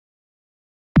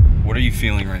What are you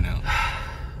feeling right now?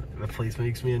 The place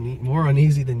makes me more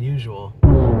uneasy than usual.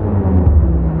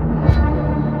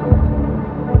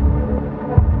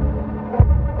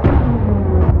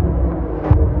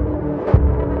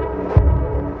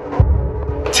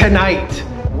 Tonight,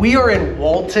 we are in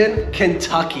Walton,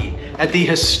 Kentucky, at the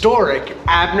historic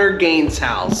Abner Gaines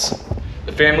House.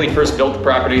 The family first built the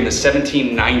property in the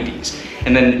 1790s,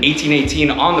 and then in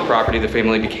 1818 on the property, the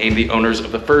family became the owners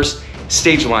of the first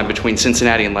stage line between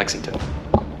Cincinnati and Lexington.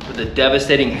 With a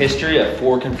devastating history of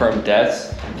 4 confirmed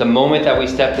deaths, the moment that we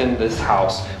stepped into this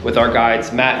house with our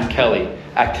guides Matt and Kelly,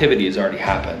 activity has already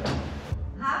happened.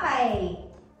 Hi,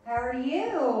 how are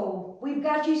you? We've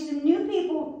got you some new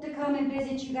people to come and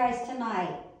visit you guys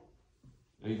tonight.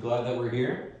 Are you glad that we're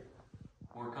here?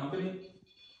 More company?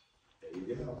 There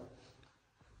you go.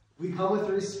 We come with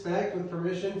respect, with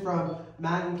permission from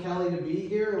Matt and Kelly to be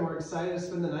here, and we're excited to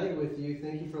spend the night with you.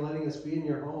 Thank you for letting us be in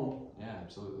your home. Yeah,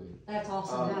 absolutely. That's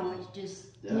awesome. How much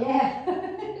just yeah.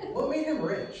 What made him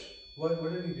rich? What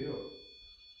did he do?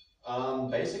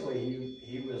 Basically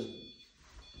he was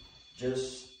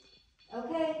just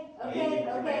Okay. he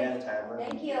ran a tavern.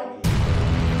 Thank you.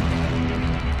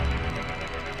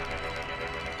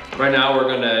 Right now we're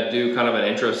gonna do kind of an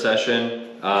intro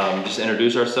session, just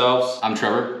introduce ourselves. I'm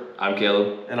Trevor. I'm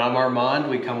Caleb. And I'm Armand.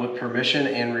 We come with permission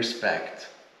and respect.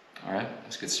 All right,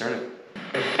 let's get started.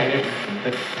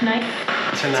 Tonight.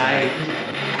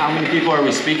 How many people are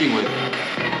we speaking with?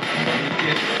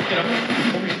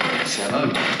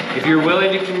 7. If you're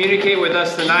willing to communicate with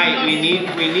us tonight, we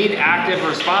need active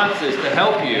responses to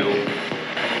help you.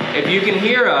 If you can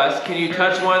hear us, can you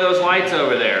touch one of those lights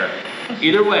over there?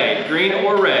 Either way, green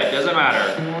or red, doesn't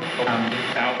matter.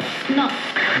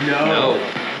 No.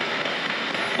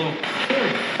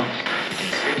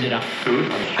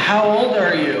 How old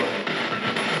are you?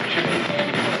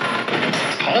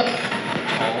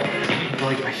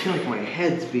 Like, I feel like my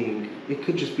head's it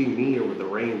could just be me or with the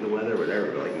rain, the weather,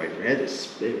 whatever, but like my head is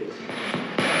spinning.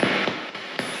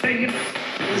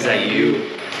 Is that you?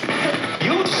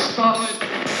 You suck.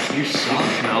 You suck.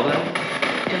 Smell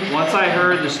that? Once I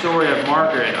heard the story of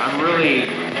Margaret, I'm really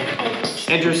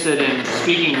interested in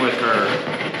speaking with her.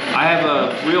 I have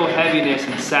a real heaviness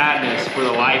and sadness for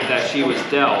the life that she was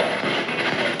dealt.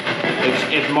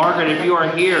 If Margaret, if you are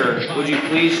here, would you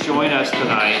please join us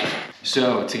tonight?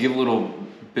 So, to give a little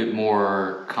bit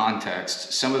more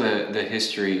context, some of the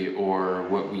history or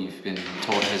what we've been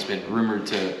told has been rumored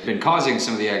to have been causing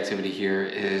some of the activity here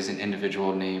is an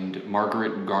individual named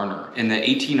Margaret Garner. In the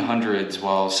 1800s,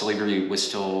 while slavery was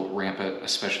still rampant,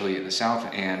 especially in the South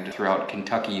and throughout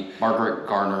Kentucky, Margaret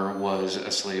Garner was a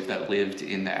slave that lived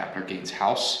in the Abner Gaines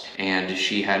house, and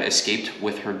she had escaped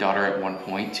with her daughter at one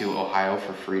point to Ohio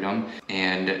for freedom,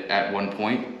 and at one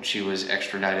point she was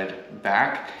extradited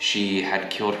back. She had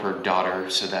killed her daughter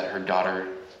so that her daughter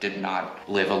did not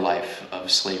live a life of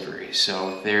slavery.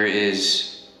 So there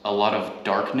is a lot of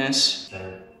darkness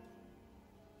there.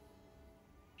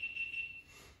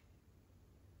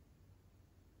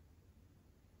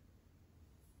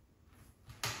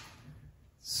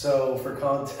 So, for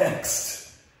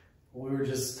context, we were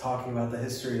just talking about the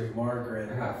history of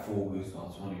Margaret. I got full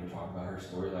goosebumps when you were talking about her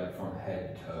story, like from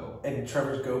head to toe. And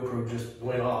Trevor's GoPro just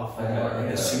went off.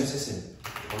 As soon as I said,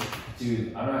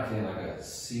 dude, I'm not kidding, like a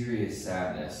serious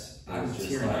sadness. I was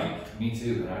just like, me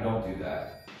too, and I don't do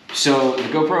that. So the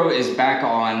GoPro is back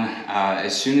on.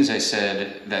 As soon as I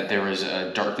said that there was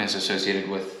a darkness associated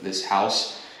with this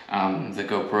house, the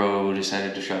GoPro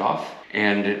decided to shut off.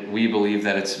 And we believe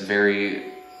that it's very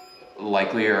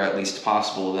likely, or at least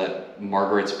possible, that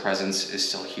Margaret's presence is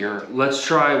still here. Let's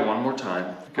try one more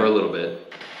time for a little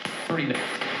bit. 30 minutes.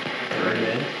 30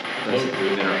 minutes? Let's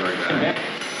breathe in or breathe back.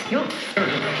 Kill.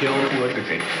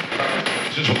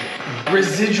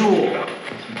 Residual.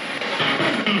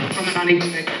 Something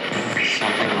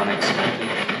unexpected.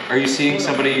 Are you seeing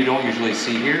somebody you don't usually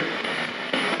see here?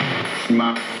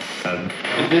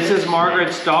 This is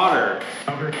Margaret's daughter.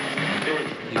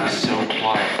 He was so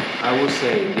quiet. I will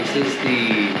say, this is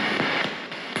the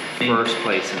first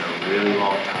place in a really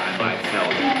long time I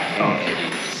felt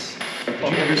peace. Did you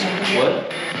hear something?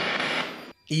 What?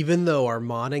 Even though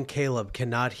Armand and Caleb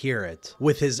cannot hear it,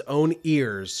 with his own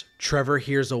ears, Trevor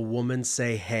hears a woman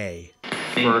say, "Hey."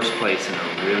 First place in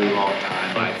a really long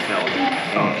time I felt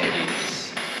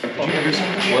peace. Did you hear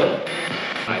something? What?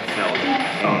 I felt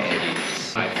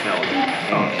peace. I felt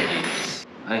peace.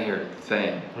 I didn't hear a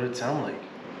thing. What did it sound like?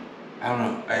 I don't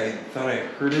know. I thought I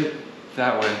heard it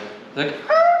that way. Like,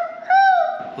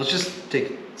 let's just take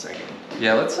a second.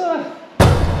 Yeah, let's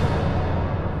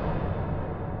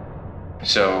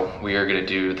So we are gonna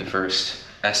do the first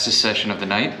Estes session of the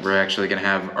night. We're actually gonna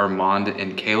have Armand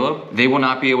and Caleb. They will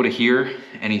not be able to hear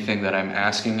anything that I'm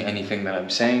asking, anything that I'm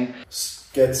saying.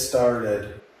 Get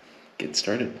started. Get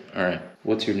started. All right.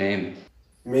 What's your name?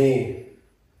 Me.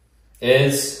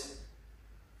 Is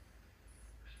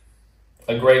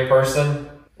a great person.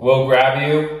 Will grab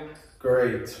you.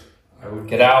 Great. I would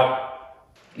get out.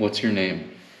 What's your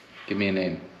name? Give me a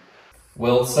name.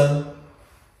 Wilson.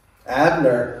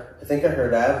 Abner. I think I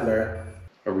heard Abner.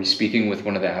 Are we speaking with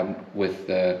one of the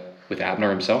with Abner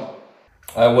himself?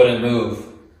 I wouldn't move.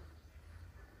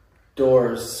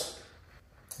 Doors.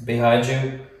 Behind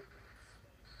you.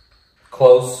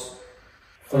 Close.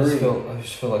 I Three.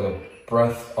 just feel like a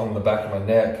breath on the back of my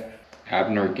neck.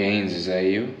 Abner Gaines, is that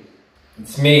you?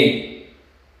 It's me.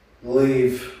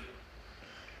 Leave.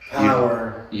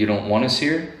 Power. You don't want us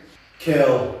here?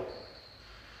 Kill.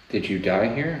 Did you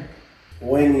die here?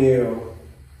 When you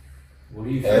What are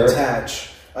you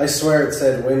attach. I swear it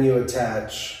said when you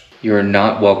attach. You are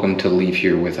not welcome to leave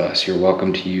here with us. You're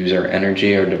welcome to use our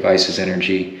energy, our device's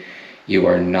energy. You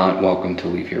are not welcome to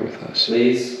leave here with us.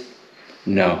 Please.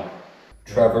 No.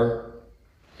 Trevor.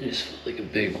 I just felt like a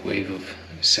big wave of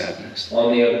sadness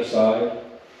On the other side.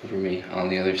 over me. On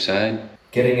the other side,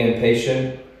 Getting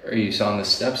impatient. are you on the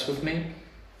steps with me?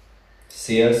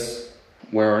 See us.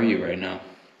 Where are you right now?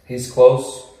 He's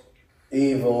close.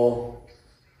 Evil.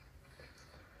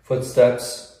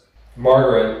 Footsteps.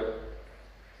 Margaret.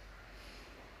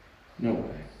 No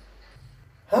way.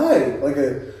 Hi.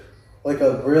 Like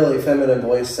a really feminine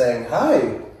voice saying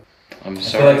hi. I'm I feel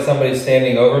sorry. like somebody's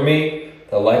standing over me.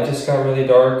 The light just got really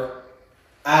dark.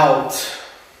 Out.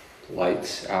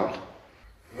 Lights out.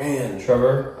 Man.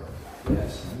 Trevor.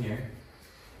 Yes, I'm here.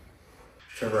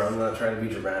 Trevor, I'm not trying to be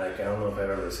dramatic. I don't know if I've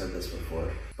ever said this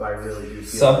before, but I really do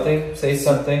feel Something. Say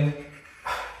something.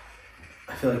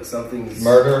 I feel like something's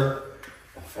Murder.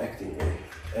 affecting me.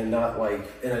 And not like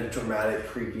in a dramatic,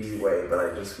 creepy way, but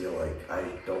I just feel like I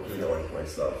don't feel like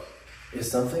myself. Is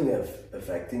something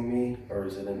affecting me, or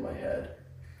is it in my head?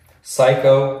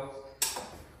 Psycho.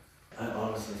 I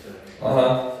honestly feel like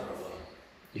Uh-huh.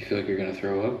 You feel like you're gonna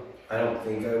throw up? I don't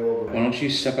think I will, Why but don't you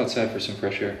step outside for some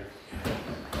fresh air?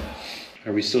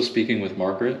 Are we still speaking with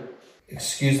Margaret?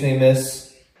 Excuse me,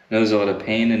 miss. I know there's a lot of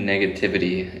pain and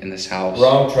negativity in this house.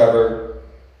 Wrong, Trevor.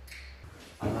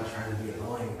 I'm not trying to be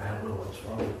annoying. I don't know what's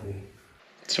wrong with me.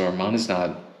 So Armand is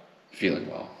not feeling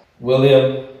well.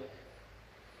 William.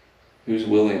 Who's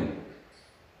William?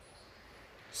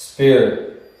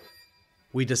 Spirit.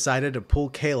 We decided to pull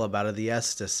Caleb out of the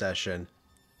Estes session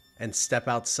and step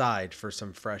outside for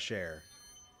some fresh air.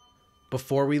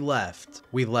 Before we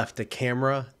left a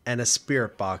camera and a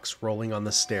spirit box rolling on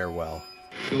the stairwell.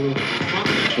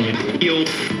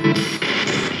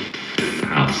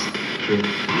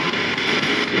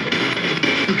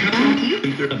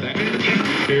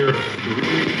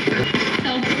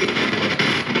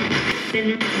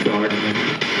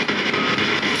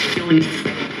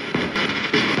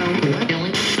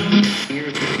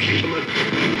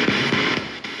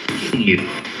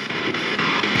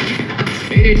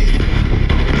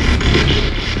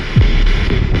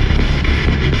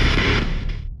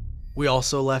 We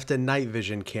also left a night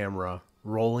vision camera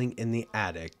rolling in the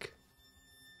attic.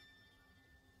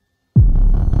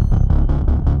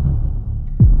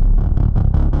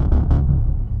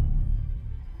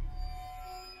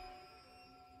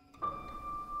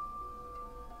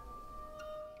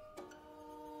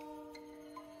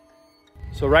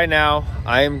 So right now,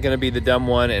 I'm gonna be the dumb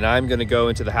one and I'm gonna go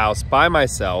into the house by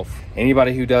myself.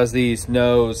 Anybody who does these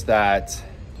knows that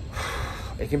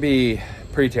it can be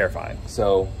pretty terrifying.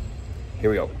 So here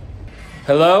we go.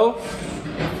 Hello?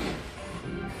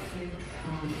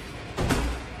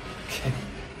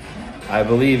 I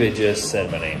believe it just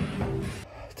said my name.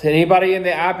 To anybody in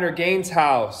the Abner Gaines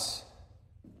house,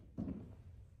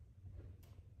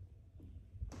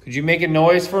 could you make a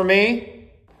noise for me?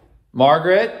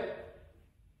 Margaret?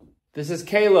 This is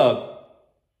Caleb.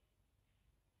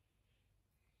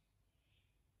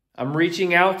 I'm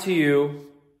reaching out to you.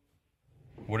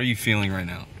 What are you feeling right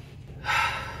now?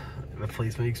 The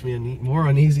place makes me more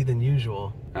uneasy than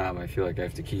usual. I feel like I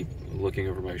have to keep looking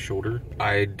over my shoulder.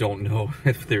 I don't know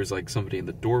if there's like somebody in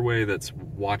the doorway that's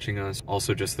watching us.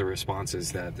 Also just the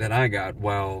responses that I got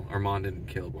while Armand and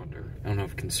Caleb were under. I don't know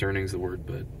if concerning is the word,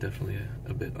 but definitely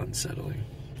a bit unsettling.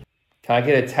 Can I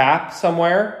get a tap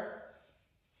somewhere?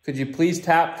 Could you please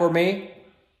tap for me?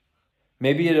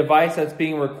 Maybe a device that's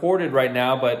being recorded right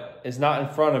now, but is not in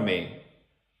front of me.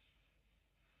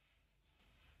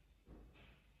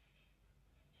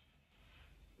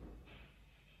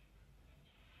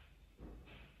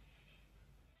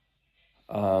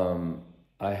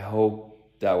 I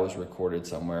hope that was recorded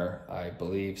somewhere. I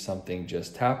believe something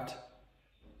just tapped,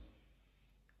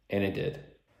 and it did.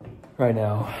 Right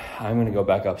now, I'm gonna go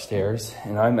back upstairs,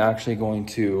 and I'm actually going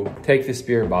to take the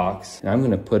spirit box and I'm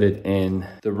gonna put it in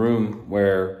the room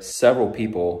where several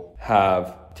people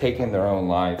have taken their own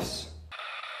lives.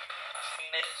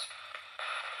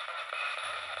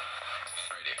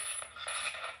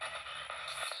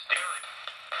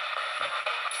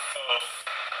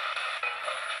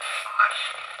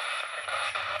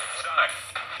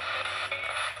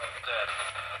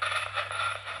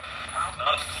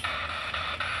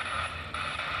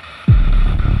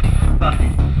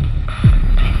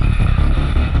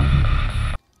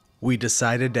 We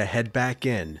decided to head back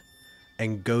in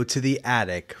and go to the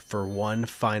attic for one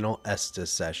final Estes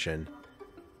session.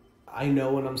 I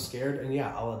know when I'm scared, and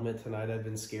yeah, I'll admit tonight I've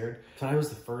been scared. Tonight was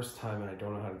the first time, and I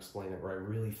don't know how to explain it, where I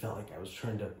really felt like I was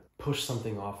trying to push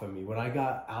something off of me. When I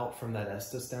got out from that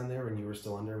Estes down there, when you were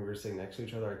still under and we were sitting next to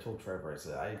each other, I told Trevor, I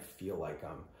said, I feel like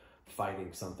I'm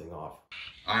fighting something off.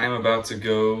 I am about to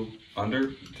go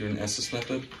under, do an Estes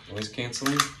method, noise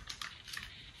canceling.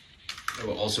 I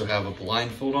will also have a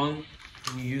blindfold on.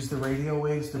 Can you use the radio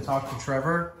waves to talk to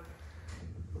Trevor?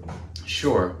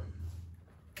 Sure.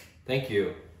 Thank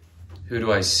you. Who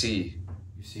do I see?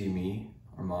 You see me,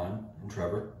 Armand, and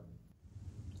Trevor.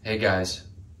 Hey guys.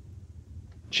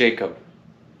 Jacob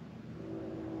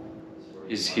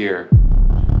is here.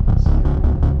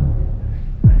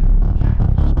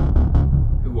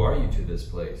 Who are you to this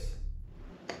place?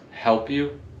 Help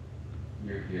you?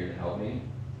 You're here to help me?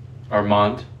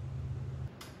 Armand?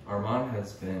 Armand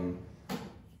has been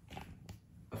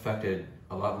affected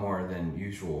a lot more than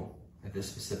usual at this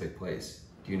specific place.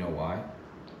 Do you know why?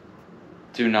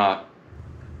 Do not.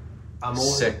 I'm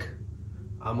always Sick.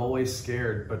 I'm always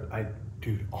scared, but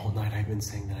dude, all night I've been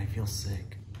saying that I feel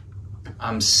sick.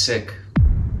 I'm sick.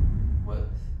 What?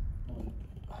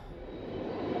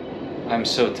 I'm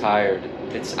so tired.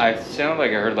 I sound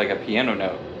like I heard like a piano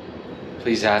note.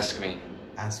 Please ask me.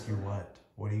 Ask you what?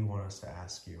 What do you want us to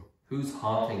ask you? Who's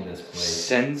haunting this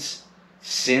place?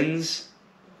 Sins?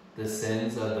 The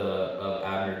sins of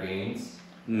Abner Gaines?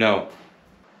 No.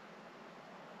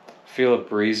 Feel a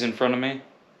breeze in front of me?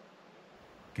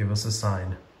 Give us a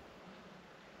sign.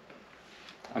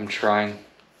 I'm trying.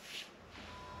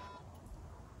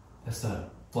 That's the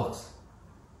flux.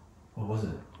 What was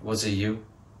it? Was it you?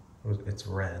 It's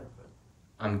red.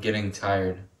 I'm getting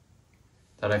tired.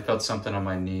 Thought I felt something on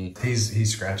my knee.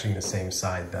 He's scratching the same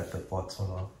side that the flux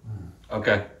went off.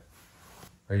 Okay.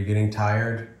 Are you getting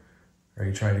tired? Are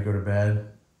you trying to go to bed?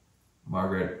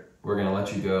 Margaret, we're gonna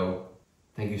let you go.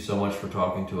 Thank you so much for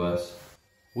talking to us.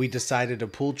 We decided to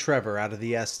pull Trevor out of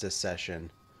the Estes session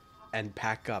and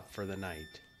pack up for the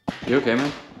night. You okay,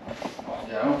 man?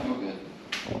 Yeah, I don't feel good.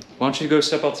 Why don't you go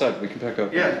step outside? We can pack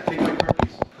up. Yeah, take my car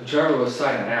keys. When Trevor was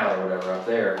signing out or whatever up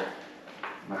there,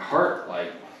 my heart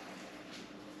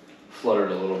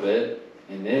fluttered a little bit,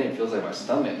 and then it feels like my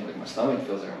stomach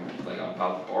feels like I'm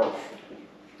about to barf.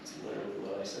 That's literally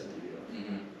what I said to you.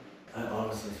 Mm-hmm. I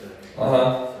honestly feel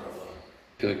like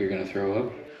Feel like you're gonna throw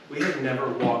up? We have never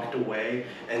walked away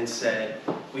and said,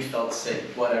 we felt sick,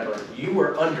 whatever. You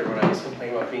were under when I was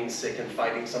complaining about being sick and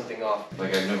fighting something off.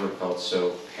 Like I've never felt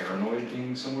so paranoid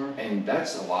being somewhere. And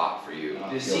that's a lot for you.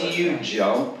 To see you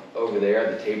jump over there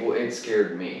at the table, it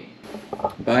scared me.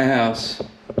 Bye, house.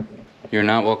 You're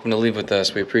not welcome to leave with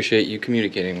us. We appreciate you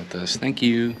communicating with us. Thank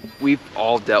you. We've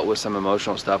all dealt with some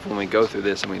emotional stuff when we go through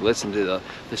this and we listen to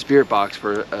the spirit box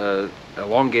for an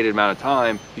elongated amount of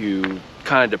time. You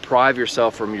kind of deprive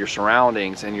yourself from your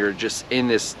surroundings and you're just in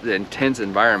this intense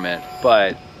environment.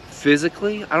 But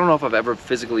physically, I don't know if I've ever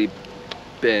physically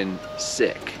been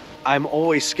sick. I'm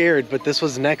always scared, but this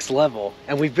was next level.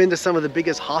 And we've been to some of the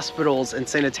biggest hospitals and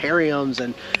sanitariums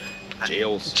and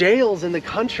jails in the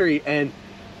country, and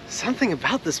something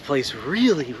about this place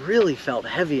really, really felt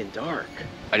heavy and dark.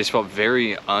 I just felt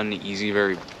very uneasy,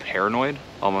 very paranoid,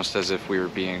 almost as if we were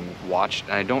being watched.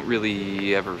 And I don't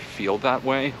really ever feel that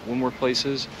way when we're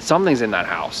places. Something's in that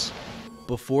house.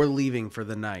 Before leaving for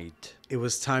the night, it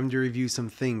was time to review some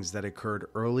things that occurred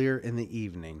earlier in the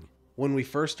evening. When we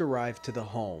first arrived to the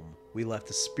home, we left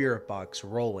the spirit box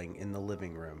rolling in the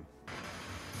living room.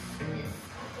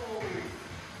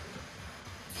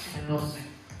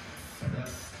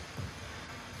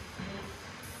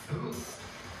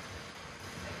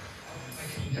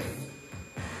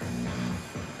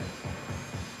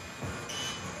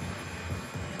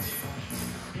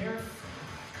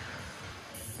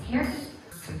 Here.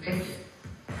 Good.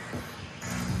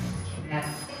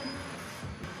 Yeah.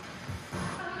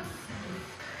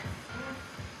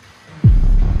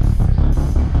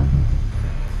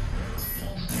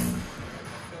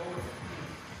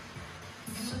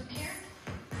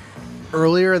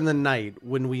 Earlier in the night,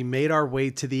 when we made our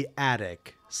way to the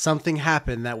attic, something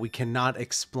happened that we cannot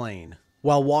explain.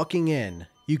 While walking in,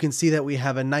 you can see that we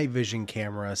have a night vision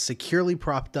camera securely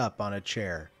propped up on a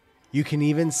chair. You can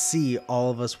even see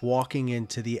all of us walking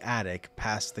into the attic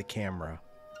past the camera.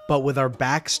 But with our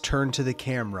backs turned to the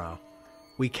camera,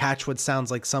 we catch what sounds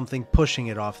like something pushing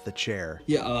it off the chair.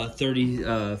 Yeah,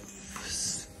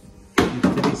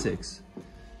 56.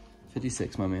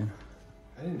 56, my man.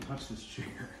 I didn't touch this chair.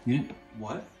 You didn't?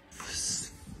 What?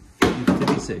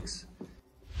 56.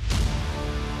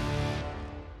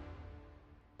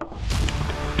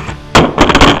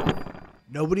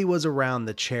 Nobody was around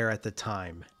the chair at the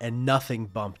time, and nothing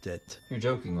bumped it. You're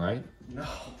joking, right? No.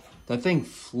 That thing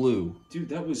flew. Dude,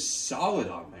 that was solid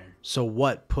on there. So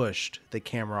what pushed the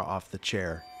camera off the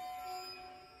chair?